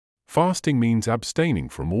Fasting means abstaining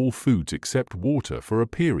from all foods except water for a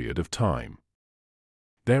period of time.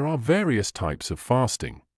 There are various types of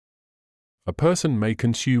fasting. A person may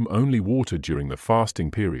consume only water during the fasting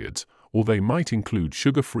periods, or they might include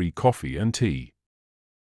sugar-free coffee and tea.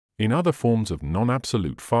 In other forms of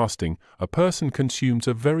non-absolute fasting, a person consumes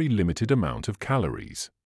a very limited amount of calories.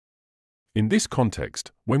 In this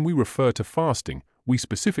context, when we refer to fasting, we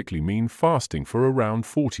specifically mean fasting for around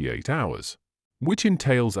 48 hours, which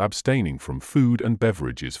entails abstaining from food and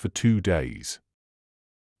beverages for 2 days.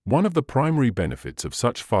 One of the primary benefits of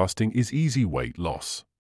such fasting is easy weight loss.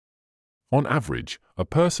 On average, a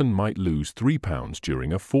person might lose 3 pounds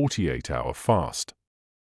during a 48-hour fast.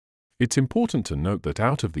 It's important to note that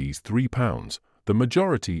out of these 3 pounds, the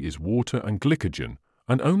majority is water and glycogen,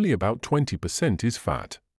 and only about 20% is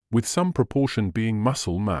fat, with some proportion being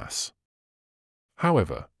muscle mass.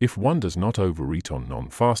 However, if one does not overeat on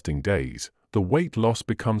non-fasting days, the weight loss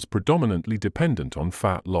becomes predominantly dependent on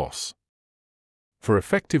fat loss. For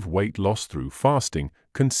effective weight loss through fasting,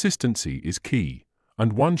 consistency is key,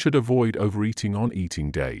 and one should avoid overeating on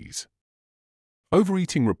eating days.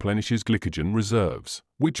 Overeating replenishes glycogen reserves,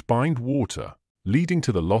 which bind water, leading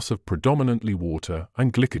to the loss of predominantly water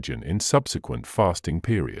and glycogen in subsequent fasting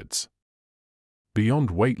periods.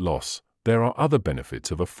 Beyond weight loss, there are other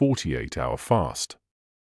benefits of a 48-hour fast.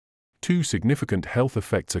 2 significant health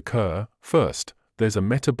effects occur. First, there's a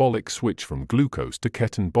metabolic switch from glucose to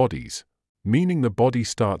ketone bodies, meaning the body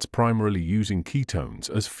starts primarily using ketones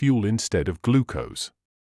as fuel instead of glucose.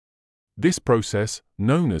 This process,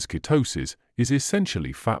 known as ketosis, is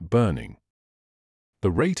essentially fat burning. The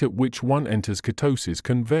rate at which one enters ketosis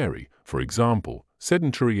can vary. For example,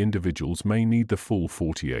 sedentary individuals may need the full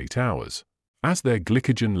 48 hours, as their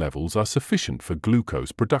glycogen levels are sufficient for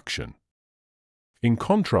glucose production. In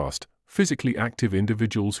contrast, physically active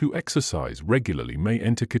individuals who exercise regularly may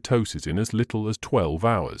enter ketosis in as little as 12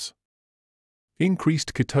 hours.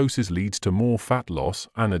 Increased ketosis leads to more fat loss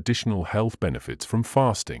and additional health benefits from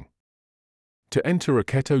fasting. To enter a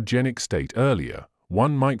ketogenic state earlier,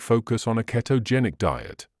 one might focus on a ketogenic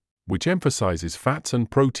diet, which emphasizes fats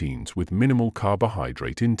and proteins with minimal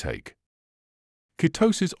carbohydrate intake.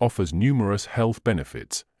 Ketosis offers numerous health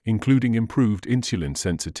benefits, including improved insulin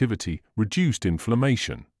sensitivity, reduced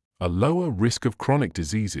inflammation, a lower risk of chronic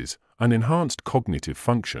diseases, and enhanced cognitive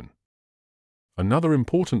function. Another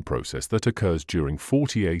important process that occurs during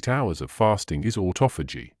 48 hours of fasting is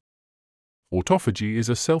autophagy. Autophagy is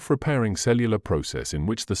a self-repairing cellular process in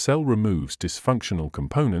which the cell removes dysfunctional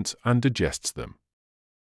components and digests them.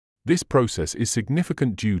 This process is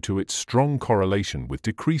significant due to its strong correlation with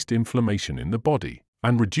decreased inflammation in the body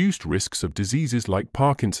and reduced risks of diseases like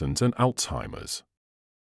Parkinson's and Alzheimer's.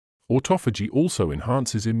 Autophagy also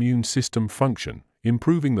enhances immune system function,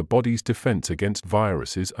 improving the body's defense against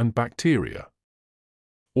viruses and bacteria.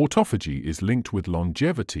 Autophagy is linked with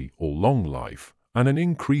longevity or long life and an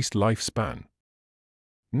increased lifespan.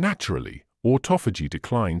 Naturally, autophagy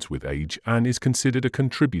declines with age and is considered a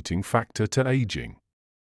contributing factor to aging.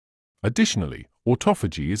 Additionally,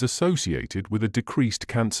 autophagy is associated with a decreased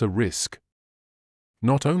cancer risk.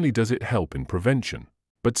 Not only does it help in prevention,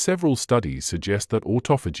 but several studies suggest that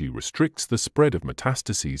autophagy restricts the spread of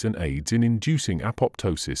metastases and aids in inducing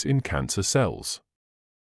apoptosis in cancer cells.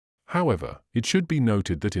 However, it should be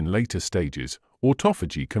noted that in later stages,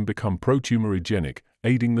 autophagy can become protumorigenic,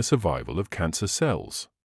 aiding the survival of cancer cells.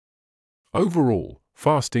 Overall,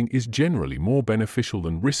 fasting is generally more beneficial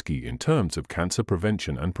than risky in terms of cancer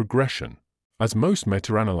prevention and progression, as most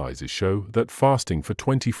meta-analyses show that fasting for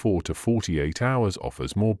 24 to 48 hours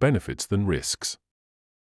offers more benefits than risks.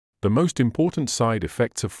 The most important side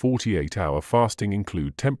effects of 48-hour fasting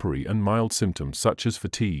include temporary and mild symptoms such as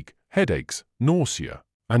fatigue, headaches, nausea,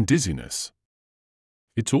 and dizziness.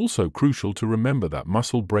 It's also crucial to remember that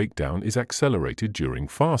muscle breakdown is accelerated during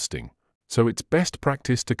fasting, so it's best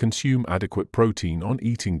practice to consume adequate protein on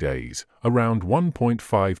eating days, around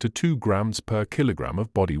 1.5 to 2 grams per kilogram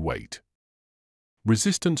of body weight.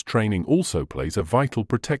 Resistance training also plays a vital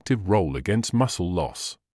protective role against muscle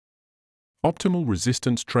loss. Optimal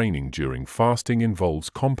resistance training during fasting involves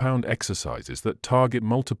compound exercises that target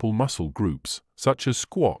multiple muscle groups, such as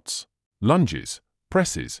squats, lunges,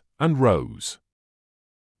 presses, and rows.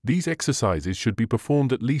 These exercises should be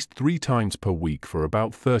performed at least 3 times per week for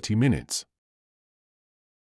about 30 minutes,